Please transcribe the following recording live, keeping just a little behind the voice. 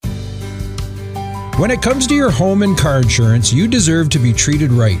When it comes to your home and car insurance, you deserve to be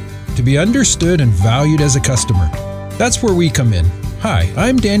treated right, to be understood and valued as a customer. That's where we come in. Hi,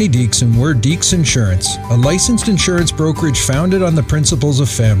 I'm Danny Deeks, and we're Deeks Insurance, a licensed insurance brokerage founded on the principles of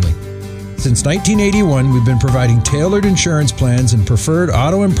family. Since 1981, we've been providing tailored insurance plans and preferred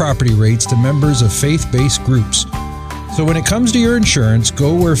auto and property rates to members of faith-based groups. So when it comes to your insurance,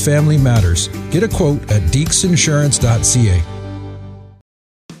 go where family matters. Get a quote at deeksinsurance.ca.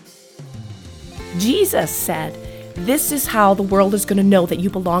 Jesus said, "This is how the world is going to know that you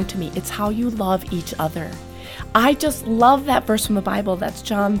belong to me. It's how you love each other." I just love that verse from the Bible. That's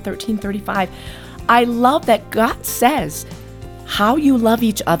John 13:35. I love that God says, how you love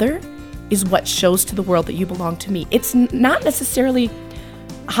each other is what shows to the world that you belong to me. It's not necessarily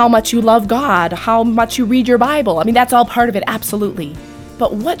how much you love God, how much you read your Bible. I mean, that's all part of it, absolutely.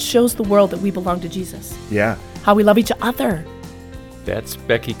 But what shows the world that we belong to Jesus? Yeah. How we love each other. That's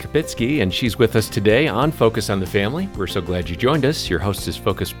Becky Kapitsky, and she's with us today on Focus on the Family. We're so glad you joined us. Your host is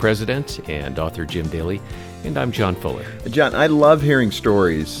Focus President and author Jim Daly, and I'm John Fuller. John, I love hearing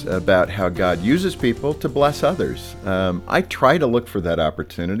stories about how God uses people to bless others. I try to look for that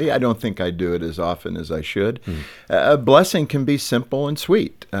opportunity. I don't think I do it as often as I should. A blessing can be simple and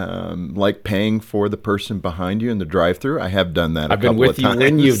sweet, like paying for the person behind you in the drive-thru. I have done that a couple of times. I've been with you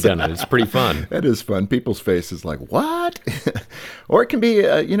when you've done it. It's pretty fun. That is fun. People's faces like, what? Or it can be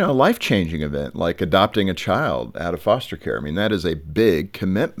a life-changing event, like adopting a child out of foster care. I mean, that is a big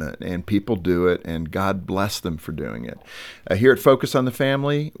commitment, and people do it, and God bless them for doing it. Here at Focus on the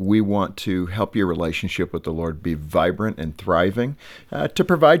Family, we want to help your relationship with the Lord be vibrant and thriving, to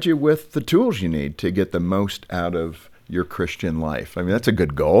provide you with the tools you need to get the most out of your Christian life. I mean, that's a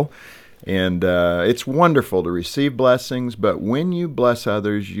good goal. And it's wonderful to receive blessings, but when you bless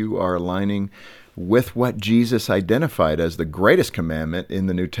others, you are aligning with what Jesus identified as the greatest commandment in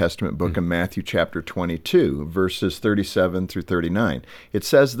the New Testament book of Matthew chapter 22, verses 37 through 39. It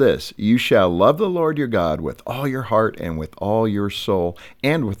says this, "You shall love the Lord your God with all your heart and with all your soul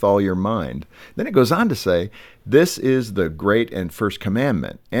and with all your mind." Then it goes on to say, "This is the great and first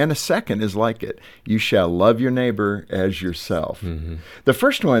commandment, and a second is like it. You shall love your neighbor as yourself." The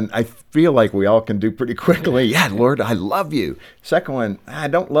first one, I feel like we all can do pretty quickly. Yeah, Lord, I love you. Second one, I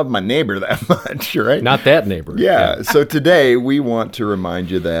don't love my neighbor that much, right? Not that neighbor. Yeah. So today we want to remind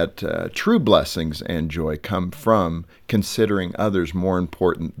you that true blessings and joy come from considering others more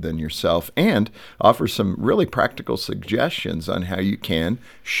important than yourself, and offer some really practical suggestions on how you can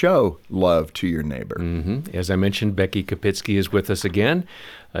show love to your neighbor. As I mentioned, Becky Kapitsky is with us again.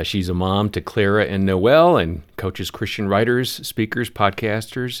 She's a mom to Clara and Noel and coaches Christian writers, speakers,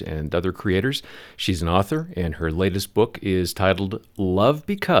 podcasters, and other creators. She's an author, and her latest book is titled Love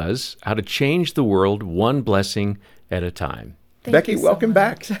Because: How to Change the World One Blessing at a Time. Becky, welcome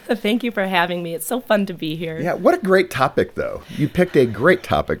back. Thank you for having me. It's so fun to be here. Yeah, what a great topic, though. You picked a great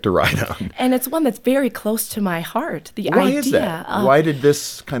topic to write on. And it's one that's very close to my heart. Why is that? Why did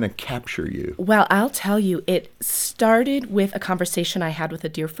this kind of capture you? Well, I'll tell you, it started with a conversation I had with a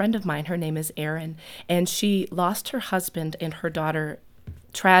dear friend of mine. Her name is Erin, and she lost her husband and her daughter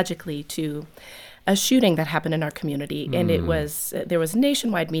tragically to a shooting that happened in our community. And there was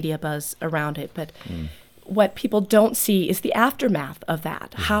nationwide media buzz around it, but what people don't see is the aftermath of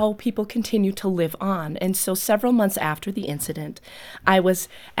that, how people continue to live on. And so several months after the incident, I was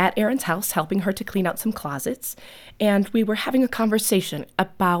at Erin's house helping her to clean out some closets, and we were having a conversation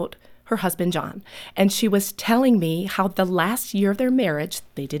about her husband, John. And she was telling me how the last year of their marriage,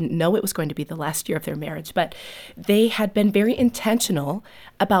 they didn't know it was going to be the last year of their marriage, but they had been very intentional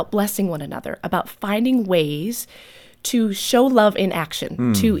about blessing one another, about finding ways to show love in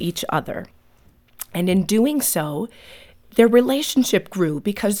action to each other. And in doing so, their relationship grew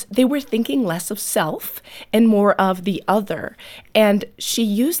because they were thinking less of self and more of the other. And she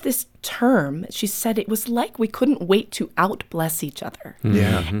used this term. She said it was like we couldn't wait to out-bless each other.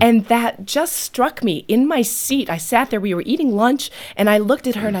 Yeah. And that just struck me in my seat. I sat there, we were eating lunch, and I looked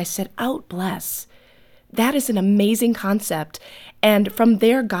at her and I said, out-bless. That is an amazing concept. And from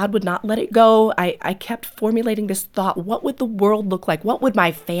there, God would not let it go. I kept formulating this thought, what would the world look like? What would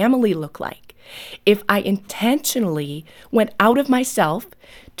my family look like if I intentionally went out of myself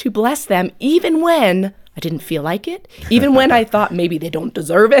to bless them, even when I didn't feel like it, even when I thought maybe they don't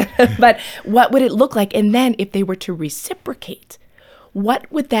deserve it, but what would it look like? And then if they were to reciprocate,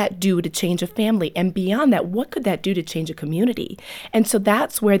 what would that do to change a family? And beyond that, what could that do to change a community? And so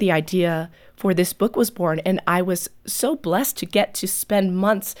that's where the idea for this book was born. And I was so blessed to get to spend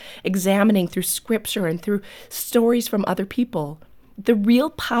months examining through scripture and through stories from other people the real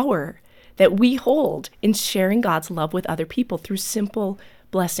power that we hold in sharing God's love with other people through simple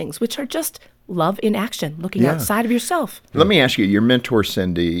blessings, which are just love in action, looking outside of yourself. Let me ask you, your mentor,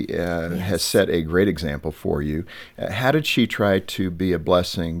 Cindy, has set a great example for you. How did she try to be a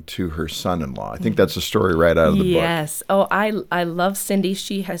blessing to her son-in-law? I think that's a story right out of the book. Yes. Oh, I love Cindy.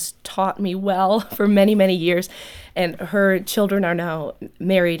 She has taught me well for many, many years. And her children are now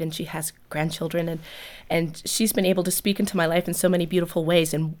married, and she has grandchildren. And she's been able to speak into my life in so many beautiful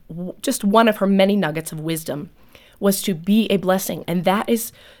ways. And just one of her many nuggets of wisdom was to be a blessing. And that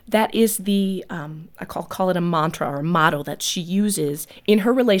is the, I call it a mantra or a motto that she uses in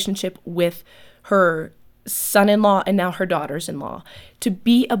her relationship with her son-in-law and now her daughters-in-law, to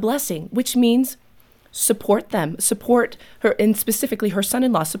be a blessing, which means support them, support her, and specifically her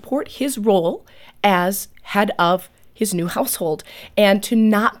son-in-law, support his role as head of his new household, and to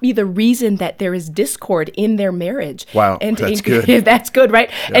not be the reason that there is discord in their marriage. Wow, and that's good. That's good, right?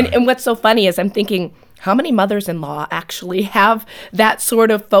 Yeah. And what's so funny is I'm thinking, how many mothers-in-law actually have that sort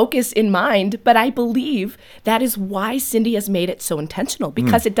of focus in mind? But I believe that is why Cindy has made it so intentional,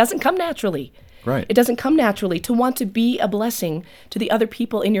 because it doesn't come naturally. Right. It doesn't come naturally to want to be a blessing to the other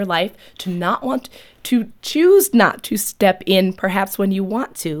people in your life, to not want to choose not to step in perhaps when you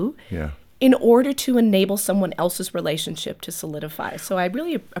want to. Yeah. In order to enable someone else's relationship to solidify. So I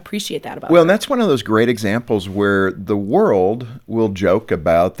really appreciate that about Well, her. and that's one of those great examples where the world will joke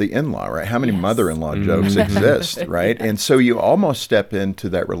about the in-law, right? How many mother-in-law jokes exist, right? And so you almost step into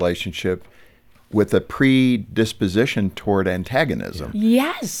that relationship with a predisposition toward antagonism.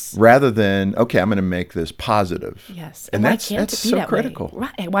 Yes. Rather than, okay, I'm going to make this positive. Yes. And why that's can't it be so that critical. way?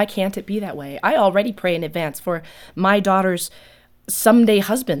 Right. Why can't it be that way? I already pray in advance for my daughter's someday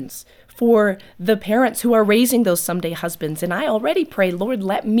husbands, for the parents who are raising those someday husbands. And I already pray, Lord,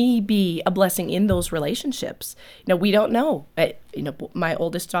 let me be a blessing in those relationships. We don't know. My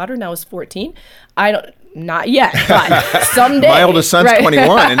oldest daughter now is 14. Not yet, but someday. My oldest son's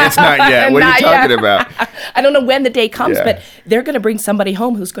 21, and it's not yet. What are you talking about? I don't know when the day comes, Yeah. but they're going to bring somebody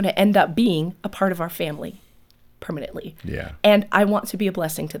home who's going to end up being a part of our family permanently. Yeah. And I want to be a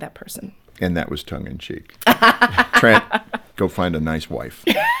blessing to that person. And that was tongue-in-cheek. Trent, go find a nice wife.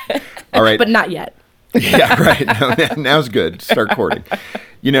 All right. But not yet. Yeah, right. Now's good. Start courting.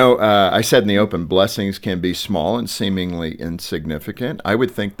 I said in the open, blessings can be small and seemingly insignificant. I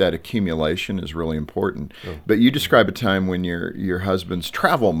would think that accumulation is really important. Oh. But you describe a time when your husband's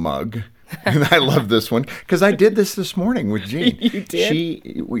travel mug, and I love this one, because I did this morning with Jean. You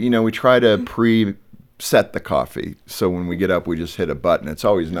did? We try to set the coffee. So when we get up, we just hit a button. It's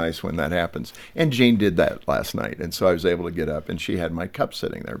always nice when that happens. And Jean did that last night. And so I was able to get up, and she had my cup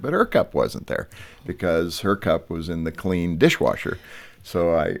sitting there. But her cup wasn't there because her cup was in the clean dishwasher.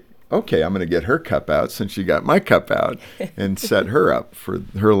 So I'm going to get her cup out since she got my cup out and set her up for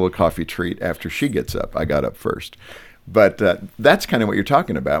her little coffee treat after she gets up. I got up first. But that's kind of what you're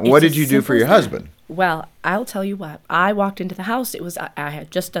talking about. What did you do for your husband? Well, I'll tell you what. I walked into the house. I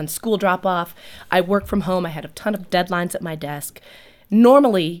had just done school drop-off. I worked from home. I had a ton of deadlines at my desk.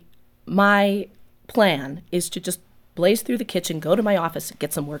 Normally, my plan is to just blaze through the kitchen, go to my office, and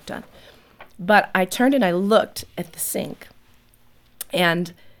get some work done. But I turned and I looked at the sink,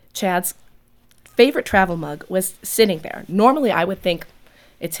 and Chad's favorite travel mug was sitting there. Normally, I would think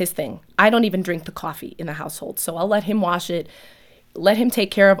it's his thing. I don't even drink the coffee in the household, so I'll let him wash it. Let him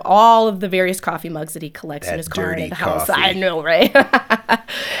take care of all of the various coffee mugs that he collects in his car and in the house. I know, right?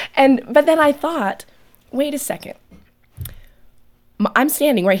 But then I thought, wait a second. I'm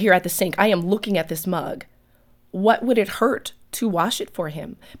standing right here at the sink. I am looking at this mug. What would it hurt to wash it for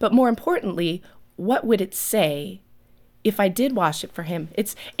him? But more importantly, what would it say if I did wash it for him?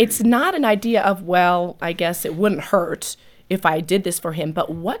 It's not an idea of, well, I guess it wouldn't hurt if I did this for him, but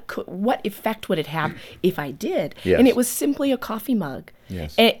what effect would it have if I did? Yes. And it was simply a coffee mug.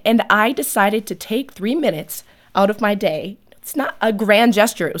 Yes. And I decided to take 3 minutes out of my day. It's not a grand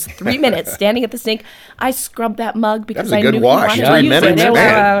gesture. It was 3 minutes standing at the sink. I scrubbed that mug because I knew he wanted to 3 use minutes, it.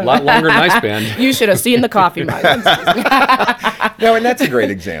 man. A lot longer than I spend. You should have seen the coffee mug. No, and that's a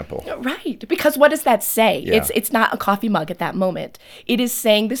great example. Right. Because what does that say? Yeah. It's not a coffee mug at that moment. It is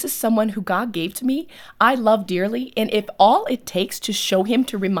saying, this is someone who God gave to me, I love dearly, and if all it takes to show him,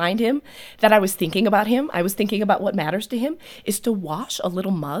 to remind him that I was thinking about him, I was thinking about what matters to him, is to wash a little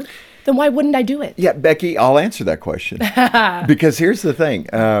mug, then why wouldn't I do it? Yeah, Becky, I'll answer that question. Because here's the thing.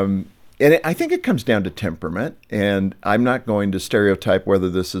 I think it comes down to temperament, and I'm not going to stereotype whether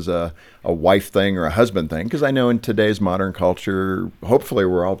this is a wife thing or a husband thing, because I know in today's modern culture, hopefully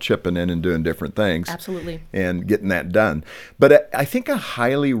we're all chipping in and doing different things. Absolutely. And getting that done. But I think a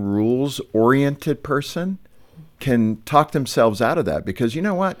highly rules-oriented person can talk themselves out of that, because you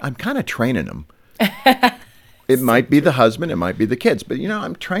know what? I'm kind of training them. It might be the husband, it might be the kids, but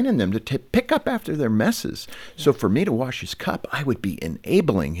I'm training them to pick up after their messes. So for me to wash his cup, I would be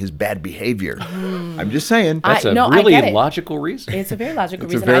enabling his bad behavior. I'm just saying. That's a really logical reason. It's a very logical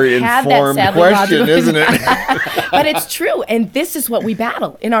reason. It's a very informed question, isn't it? But it's true, and this is what we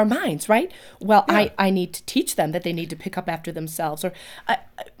battle in our minds, right? Well, yeah. I need to teach them that they need to pick up after themselves. Or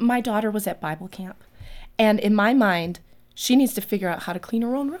my daughter was at Bible camp, and in my mind, she needs to figure out how to clean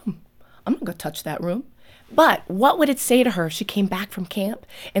her own room. I'm not going to touch that room. But what would it say to her if she came back from camp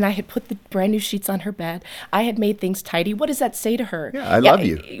and I had put the brand new sheets on her bed? I had made things tidy. What does that say to her? Yeah, I love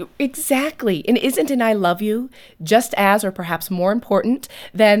you. Exactly. And isn't an I love you just as or perhaps more important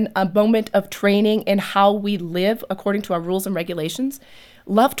than a moment of training in how we live according to our rules and regulations?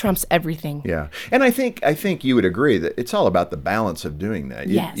 Love trumps everything. Yeah. And I think you would agree that it's all about the balance of doing that.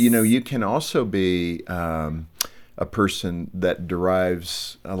 Yes. You can also be a person that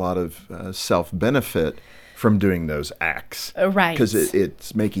derives a lot of self-benefit from doing those acts. Right. Because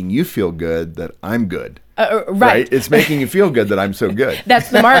it's making you feel good that I'm good. Right. It's making you feel good that I'm so good.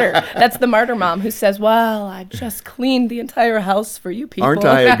 That's the martyr. That's the martyr mom who says, well, I just cleaned the entire house for you people. Aren't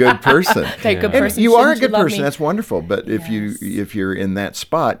I a good person? A good person. And you are a good person. Me? That's wonderful. But if you're in that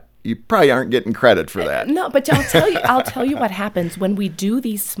spot, you probably aren't getting credit for that. No, but I'll tell you what happens when we do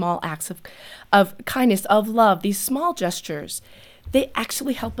these small acts of kindness, of love, these small gestures. They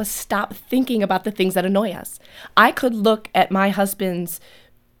actually help us stop thinking about the things that annoy us. I could look at my husband's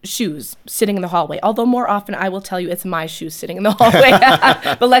shoes sitting in the hallway, although more often I will tell you it's my shoes sitting in the hallway.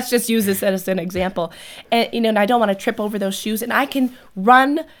 But let's just use this as an example. And, and I don't want to trip over those shoes. And I can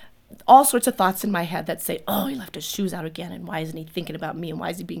run all sorts of thoughts in my head that say, oh, he left his shoes out again, and why isn't he thinking about me, and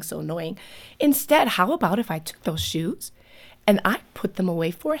why is he being so annoying? Instead, how about if I took those shoes and I put them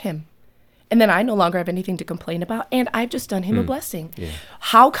away for him? And then I no longer have anything to complain about, and I've just done him a blessing. Yeah.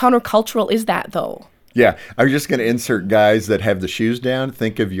 How countercultural is that, though? Yeah, I'm just going to insert guys that have the shoes down.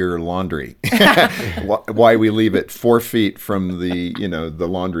 Think of your laundry. Why we leave it 4 feet from the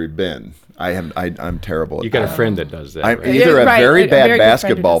laundry bin. I'm terrible. You got a friend that does that. I'm right? either a very bad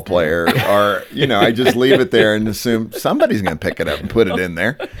basketball player, or I just leave it there and assume somebody's going to pick it up and put it in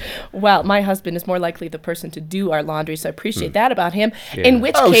there. Well, my husband is more likely the person to do our laundry, so I appreciate that about him. Yeah. In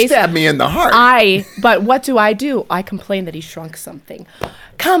which case, stab me in the heart. But what do? I complain that he shrunk something.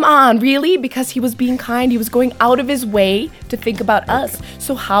 Come on, really? Because he was being kind. He was going out of his way to think about us.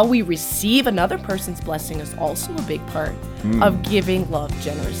 So how we receive another person's blessing is also a big part of giving love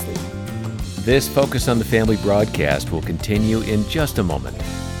generously. This Focus on the Family broadcast will continue in just a moment.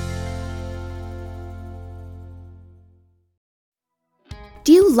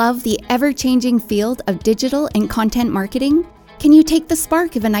 Do you love the ever-changing field of digital and content marketing? Can you take the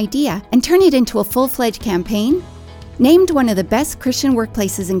spark of an idea and turn it into a full-fledged campaign? Named one of the best Christian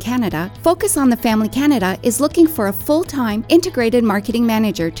workplaces in Canada, Focus on the Family Canada is looking for a full-time integrated marketing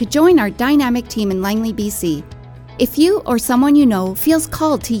manager to join our dynamic team in Langley, BC. If you or someone you know feels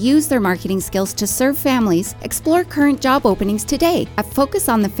called to use their marketing skills to serve families, explore current job openings today at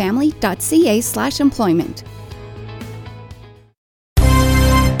focusonthefamily.ca/employment.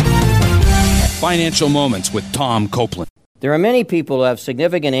 Financial Moments with Tom Copeland. There are many people who have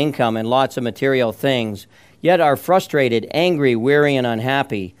significant income and lots of material things, yet are frustrated, angry, weary, and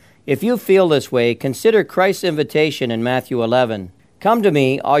unhappy. If you feel this way, consider Christ's invitation in Matthew 11. Come to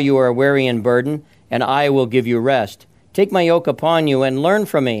me, all you are weary and burdened, and I will give you rest. Take my yoke upon you and learn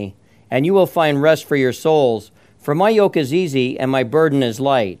from me, and you will find rest for your souls. For my yoke is easy and my burden is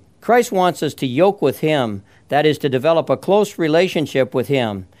light. Christ wants us to yoke with Him, that is, to develop a close relationship with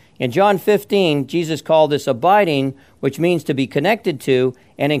Him. In John 15, Jesus called this abiding, which means to be connected to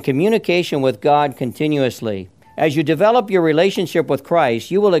and in communication with God continuously. As you develop your relationship with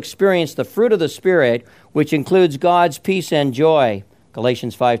Christ, you will experience the fruit of the Spirit, which includes God's peace and joy.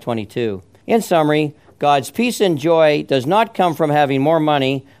 Galatians 5:22. In summary, God's peace and joy does not come from having more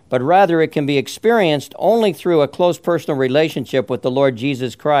money, but rather it can be experienced only through a close personal relationship with the Lord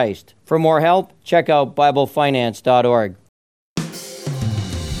Jesus Christ. For more help, check out BibleFinance.org.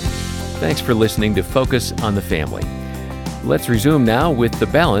 Thanks for listening to Focus on the Family. Let's resume now with the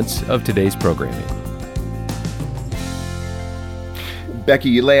balance of today's programming.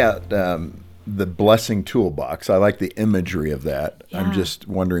 Becky, you lay out the blessing toolbox. I like the imagery of that. Yeah. I'm just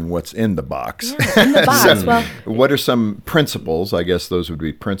wondering what's in the box. Yeah, in the box. So, what are some principles? I guess those would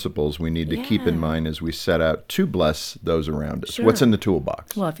be principles we need to keep in mind as we set out to bless those around us. Sure. What's in the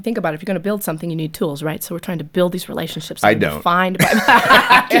toolbox? Well, if you think about it, if you're going to build something, you need tools, right? So we're trying to build these relationships. I don't. Defined by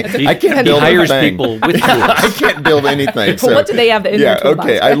I can't build hires people with tools. I can't build anything. So, what do they have in their toolbox?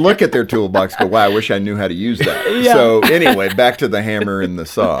 Okay. I look at their toolbox, go, wow, I wish I knew how to use that. Yeah. So anyway, back to the hammer and the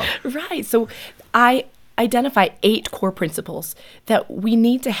saw. Right. So I identify 8 core principles that we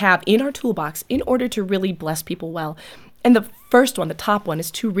need to have in our toolbox in order to really bless people well. And the first one, the top one,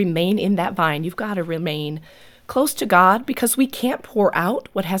 is to remain in that vine. You've got to remain close to God because we can't pour out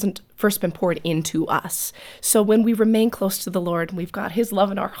what hasn't first been poured into us. So when we remain close to the Lord, we've got His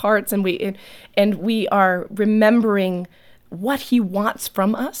love in our hearts, and we are remembering what He wants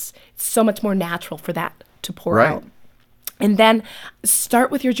from us, it's so much more natural for that to pour out. And then start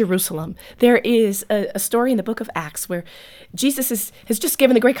with your Jerusalem. There is a story in the book of Acts where Jesus has just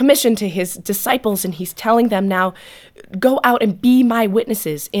given the Great Commission to His disciples, and He's telling them now, go out and be my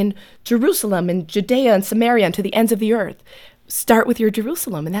witnesses in Jerusalem and Judea and Samaria and to the ends of the earth. Start with your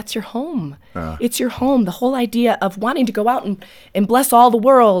Jerusalem, and that's your home. It's your home. The whole idea of wanting to go out and bless all the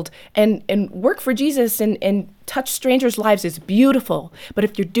world and work for Jesus and touch strangers' lives is beautiful. But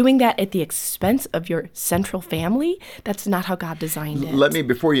if you're doing that at the expense of your central family, that's not how God designed it. Let me,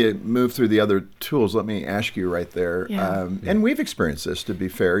 before you move through the other tools, let me ask you right there. Yeah. And we've experienced this, to be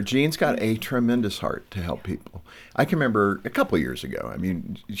fair. Jean's got a tremendous heart to help people. I can remember a couple of years ago, I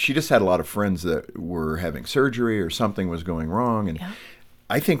mean, she just had a lot of friends that were having surgery or something was going wrong. And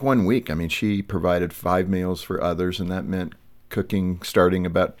I think one week, I mean, she provided 5 meals for others, and that meant cooking starting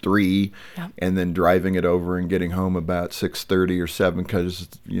about 3 and then driving it over and getting home about 6:30 or 7 because,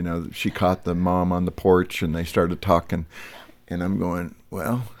 you know, she caught the mom on the porch and they started talking. And I'm going,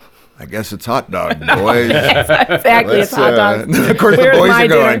 well, I guess it's hot dog, boys. Exactly, it's hot dogs. Of course, the boys are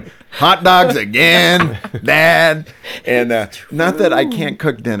going, hot dogs again, Dad. And not that I can't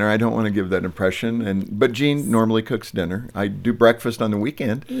cook dinner. I don't want to give that impression. But Jean normally cooks dinner. I do breakfast on the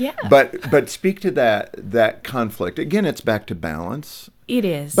weekend. Yeah. But speak to that conflict. Again, it's back to balance. It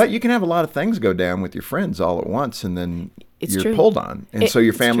is. But you can have a lot of things go down with your friends all at once, and then you're true. pulled on. And so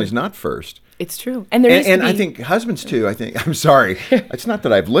your family's not first. It's true. And there needs to be... I think husbands too, I'm sorry. It's not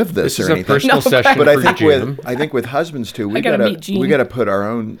that I've lived this or is anything. A personal session but for I think with husbands too, we gotta put our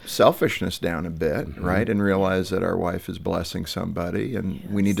own selfishness down a bit, right? And realize that our wife is blessing somebody and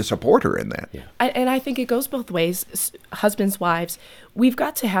we need to support her in that. Yeah. And I think it goes both ways. Husbands, wives, we've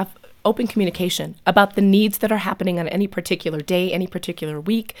got to have open communication about the needs that are happening on any particular day, any particular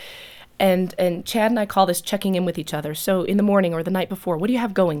week. And Chad and I call this checking in with each other. So in the morning or the night before, what do you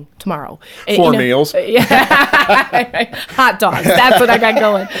have going tomorrow? 4 meals. Hot dogs. That's what I got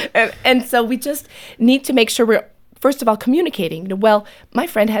going. And so we just need to make sure we're, first of all, communicating. Well, my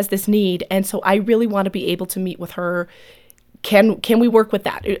friend has this need, and so I really want to be able to meet with her. Can we work with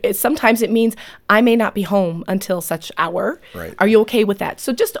that? Sometimes it means I may not be home until such hour. Right. Are you okay with that?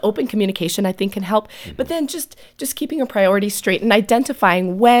 So just open communication, I think, can help. But then just keeping your priorities straight and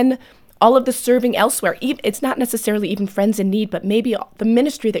identifying when all of the serving elsewhere, it's not necessarily even friends in need, but maybe the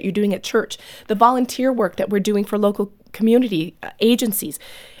ministry that you're doing at church, the volunteer work that we're doing for local community agencies.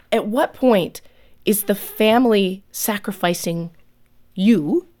 At what point is the family sacrificing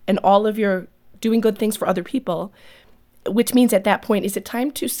you and all of your doing good things for other people? Which means at that point, is it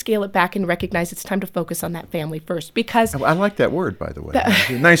time to scale it back and recognize it's time to focus on that family first? Because I like that word, by the way.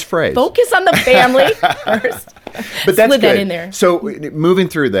 Nice phrase. Focus on the family first. But that's Slid good. that in there. So moving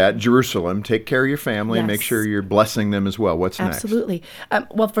through that, Jerusalem, take care of your family and Yes. make sure you're blessing them as well. What's next? Absolutely.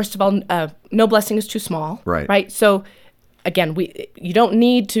 Well, first of all, no blessing is too small. Right. Right. So again, you don't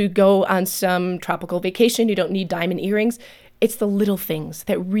need to go on some tropical vacation. You don't need diamond earrings. It's the little things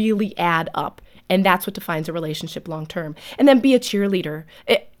that really add up. And that's what defines a relationship long term. And then be a cheerleader.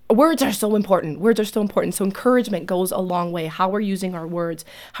 Words are so important. Words are so important. So encouragement goes a long way. How we're using our words,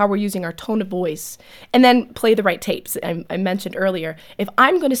 how we're using our tone of voice. And then play the right tapes. I mentioned earlier, if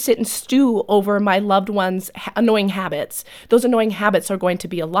I'm going to sit and stew over my loved one's annoying habits, those annoying habits are going to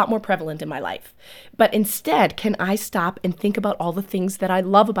be a lot more prevalent in my life. But instead, can I stop and think about all the things that I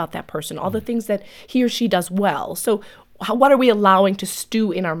love about that person, all the things that he or she does well? So what are we allowing to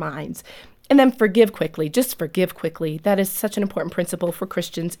stew in our minds? And then forgive quickly. Just forgive quickly. That is such an important principle for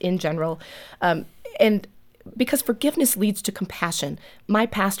Christians in general. And because forgiveness leads to compassion. My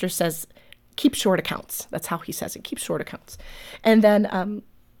pastor says, keep short accounts. That's how he says it. Keep short accounts. And then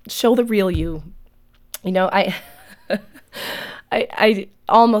show the real you. You know, I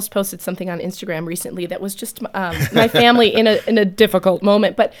almost posted something on Instagram recently that was just my family in a difficult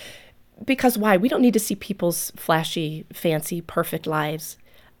moment. But because why? We don't need to see people's flashy, fancy, perfect lives.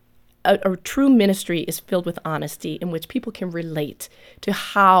 A true ministry is filled with honesty in which people can relate to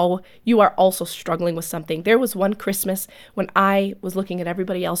how you are also struggling with something. There was one Christmas when I was looking at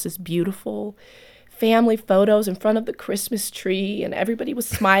everybody else's beautiful family photos in front of the Christmas tree and everybody was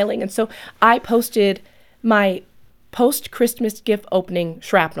smiling. And so I posted my post-Christmas gift opening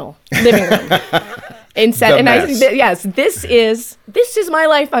shrapnel living room. And said, The and mess. yes, this is my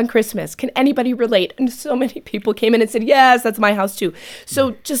life on Christmas. Can anybody relate? And so many people came in and said, yes, that's my house too.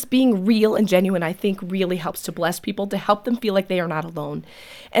 So just being real and genuine, I think, really helps to bless people, to help them feel like they are not alone.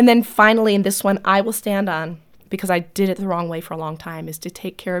 And then finally, in this one, I will stand on, because I did it the wrong way for a long time, is to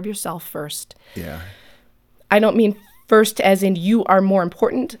take care of yourself first. Yeah. I don't mean first as in you are more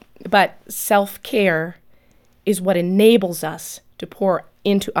important, but self-care is what enables us to pour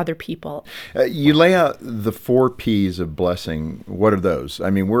into other people. You lay out the 4 P's of blessing. What are those?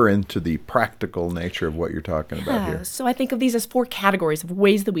 I mean, we're into the practical nature of what you're talking about here. So I think of these as 4 categories of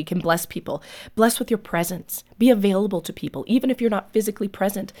ways that we can bless people. Bless with your presence. Be available to people, even if you're not physically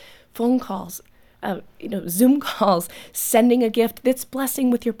present. Phone calls, Zoom calls, sending a gift. That's blessing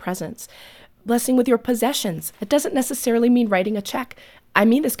with your presence. Blessing with your possessions. It doesn't necessarily mean writing a check. I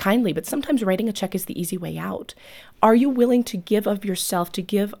mean this kindly, but sometimes writing a check is the easy way out. Are you willing to give of yourself, to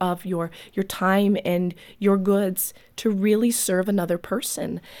give of your time and your goods to really serve another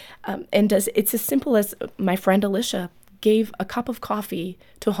person? It's as simple as my friend Alicia gave a cup of coffee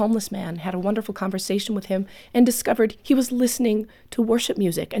to a homeless man, had a wonderful conversation with him, and discovered he was listening to worship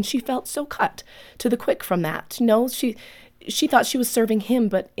music, and she felt so cut to the quick from that. She thought she was serving him,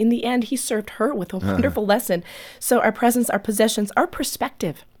 but in the end, he served her with a wonderful lesson. So our presence, our possessions, our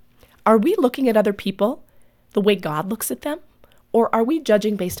perspective. Are we looking at other people the way God looks at them? Or are we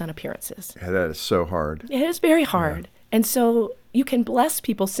judging based on appearances? Yeah, that is so hard. It is very hard. Yeah. And so you can bless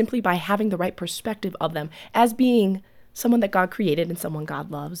people simply by having the right perspective of them as being someone that God created and someone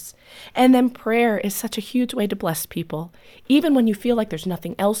God loves. And then prayer is such a huge way to bless people. Even when you feel like there's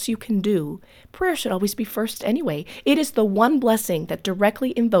nothing else you can do, prayer should always be first anyway. It is the one blessing that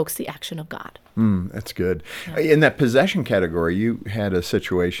directly invokes the action of God. That's good. Yeah. In that possession category, you had a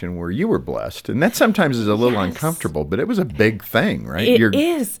situation where you were blessed, and that sometimes is a little uncomfortable, but it was a big thing, right? It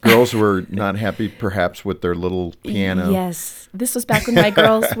is. Girls were not happy, perhaps, with their little piano. Yes. This was back when my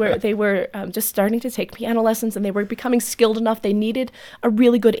girls were just starting to take piano lessons, and they were becoming skilled enough. They needed a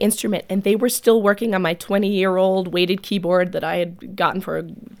really good instrument, and they were still working on my 20-year-old weighted keyboard that I had gotten for a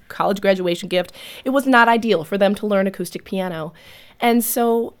college graduation gift. It was not ideal for them to learn acoustic piano. And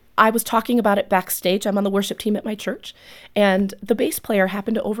so I was talking about it backstage. I'm on the worship team at my church, and the bass player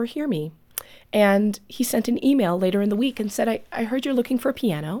happened to overhear me. And he sent an email later in the week and said, I heard you're looking for a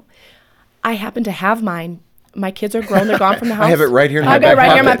piano. I happen to have mine. My kids are grown. They're gone from the house. I have it right here in my I've back got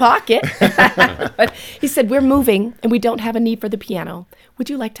it right pocket. here in my pocket. But he said, we're moving, and we don't have a need for the piano. Would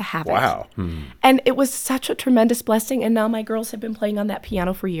you like to have it? Wow. And it was such a tremendous blessing, and now my girls have been playing on that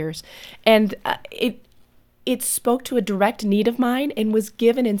piano for years. And it spoke to a direct need of mine and was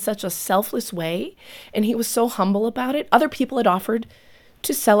given in such a selfless way, and he was so humble about it. Other people had offered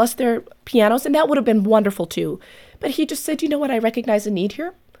to sell us their pianos, and that would have been wonderful too. But he just said, you know what, I recognize a need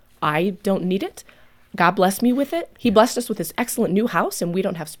here. I don't need it. God blessed me with it. He blessed us with this excellent new house, and we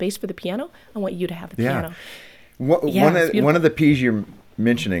don't have space for the piano. I want you to have the piano. One of the P's you're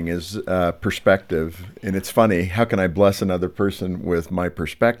mentioning is perspective, and it's funny. How can I bless another person with my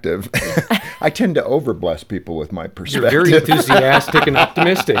perspective? I tend to over-bless people with my perspective. You're very enthusiastic and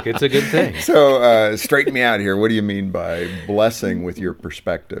optimistic. It's a good thing. So straighten me out here. What do you mean by blessing with your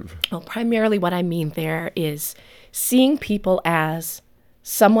perspective? Well, primarily what I mean there is seeing people as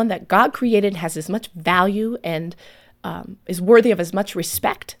someone that God created, has as much value and is worthy of as much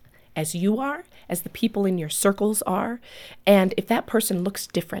respect as you are, as the people in your circles are. And if that person looks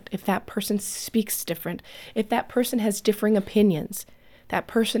different, if that person speaks different, if that person has differing opinions, that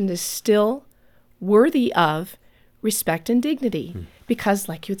person is still worthy of respect and dignity. Because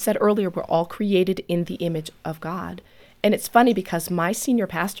like you had said earlier, we're all created in the image of God. And it's funny because my senior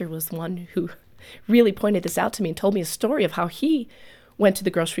pastor was the one who really pointed this out to me and told me a story of how he went to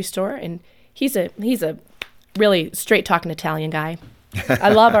the grocery store, and he's a really straight talking Italian guy. I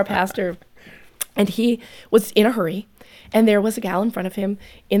love our pastor. And he was in a hurry, and there was a gal in front of him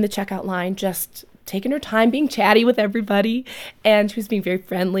in the checkout line just taking her time, being chatty with everybody, and she was being very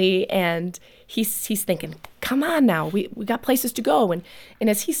friendly, and he's thinking, come on now, we got places to go. And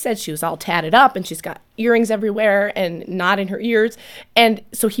as he said, she was all tatted up, and she's got earrings everywhere and not in her ears. And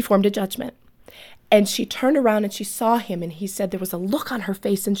so he formed a judgment. And she turned around and she saw him, and he said there was a look on her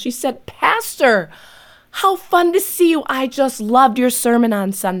face, and she said, Pastor, how fun to see you. I just loved your sermon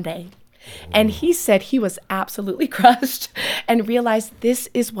on Sunday. And he said he was absolutely crushed and realized this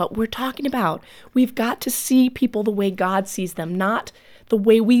is what we're talking about. We've got to see people the way God sees them, not the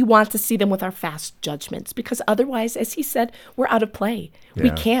way we want to see them with our fast judgments, because otherwise, as he said, we're out of play. We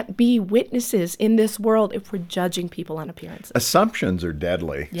can't be witnesses in this world if we're judging people on appearance. Assumptions are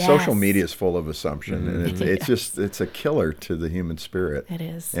deadly. Yes. Social media is full of assumption, and it's a killer to the human spirit. It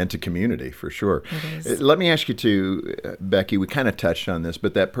is. And to community, for sure. It is. Let me ask you too, Becky, we kind of touched on this,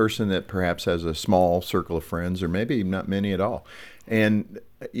 but that person that perhaps has a small circle of friends, or maybe not many at all, and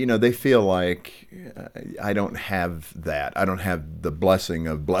they feel like, I don't have that. I don't have the blessing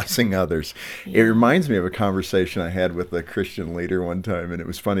of blessing others. It reminds me of a conversation I had with a Christian leader one time, and it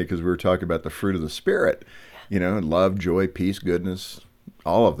was funny because we were talking about the fruit of the Spirit, love, joy, peace, goodness,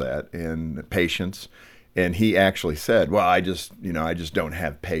 all of that, and patience. And he actually said, well, I just don't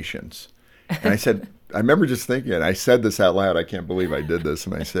have patience. And I said, I remember just thinking, I said this out loud. I can't believe I did this.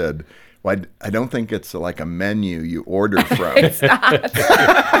 And I said, well, I don't think it's like a menu you order from. It's not.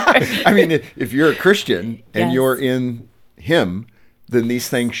 I mean, if you're a Christian and Yes. you're in Him, then these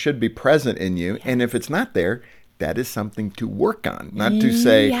things should be present in you. And if it's not there, that is something to work on, not to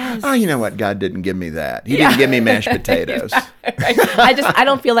say, Yes. oh, you know what, God didn't give me that. He didn't give me mashed potatoes. Right. I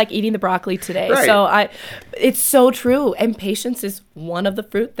don't feel like eating the broccoli today. Right. So it's so true. And patience is one of the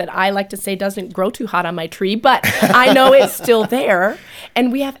fruit that I like to say doesn't grow too hot on my tree, but I know it's still there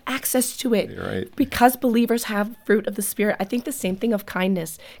and we have access to it. You're right. Because believers have fruit of the Spirit. I think the same thing of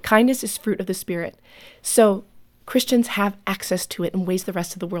kindness. Kindness is fruit of the Spirit. So Christians have access to it in ways the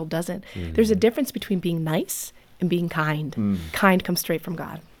rest of the world doesn't. There's a difference between being nice and being kind. Kind comes straight from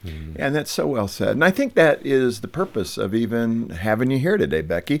God. And that's so well said. And I think that is the purpose of even having you here today,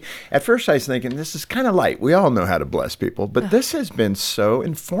 Becky. At first I was thinking, this is kind of light. We all know how to bless people, but this has been so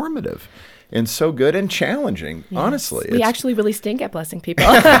informative and so good and challenging, Yes. honestly. We actually really stink at blessing people.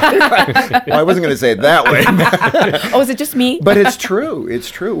 Well, I wasn't going to say it that way. Oh, is it just me? But it's true. It's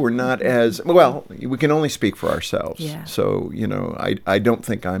true. We're not as, well, we can only speak for ourselves. Yeah. So, I don't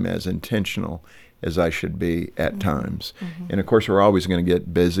think I'm as intentional as I should be at times. And of course, we're always going to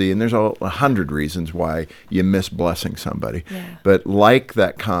get busy, and there's 100 reasons why you miss blessing somebody. Yeah. But like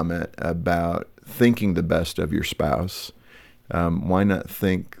that comment about thinking the best of your spouse, why not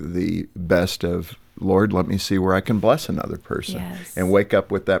think the best of, Lord, let me see where I can bless another person, Yes. and wake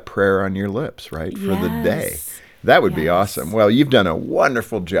up with that prayer on your lips, right, for the day. Yes. That would be Yes. awesome. Well, you've done a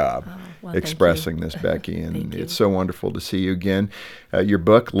wonderful job well, thank expressing you. this, Becky, and Thank you. it's so wonderful to see you again. Your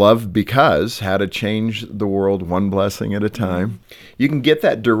book, Love Because, How to Change the World One Blessing at a Time. You can get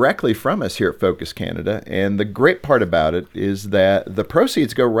that directly from us here at Focus Canada, and the great part about it is that the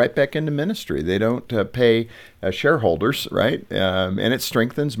proceeds go right back into ministry. They don't pay shareholders, right? And it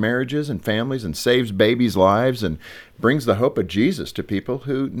strengthens marriages and families and saves babies' lives and brings the hope of Jesus to people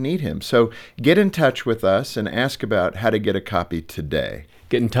who need Him. So get in touch with us and ask about how to get a copy today.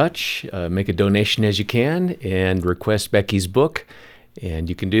 Get in touch, make a donation as you can, and request Becky's book. And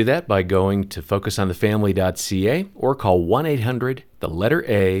you can do that by going to focusonthefamily.ca or call 1-800, the letter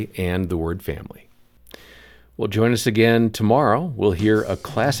A, and the word family. Well, join us again tomorrow. We'll hear a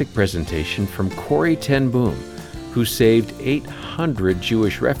classic presentation from Corrie ten Boom, who saved 800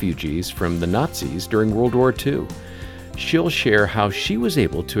 Jewish refugees from the Nazis during World War II. She'll share how she was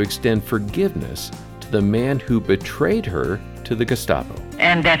able to extend forgiveness to the man who betrayed her to the Gestapo.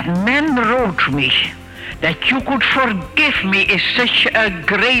 And that man wrote me that you could forgive me is such a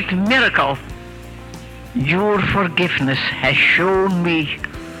great miracle. Your forgiveness has shown me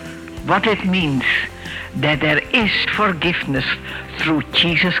what it means that there is forgiveness through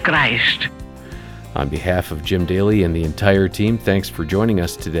Jesus Christ. On behalf of Jim Daly and the entire team, thanks for joining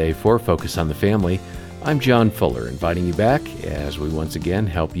us today for Focus on the Family. I'm John Fuller, inviting you back as we once again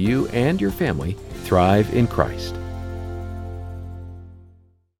help you and your family thrive in Christ.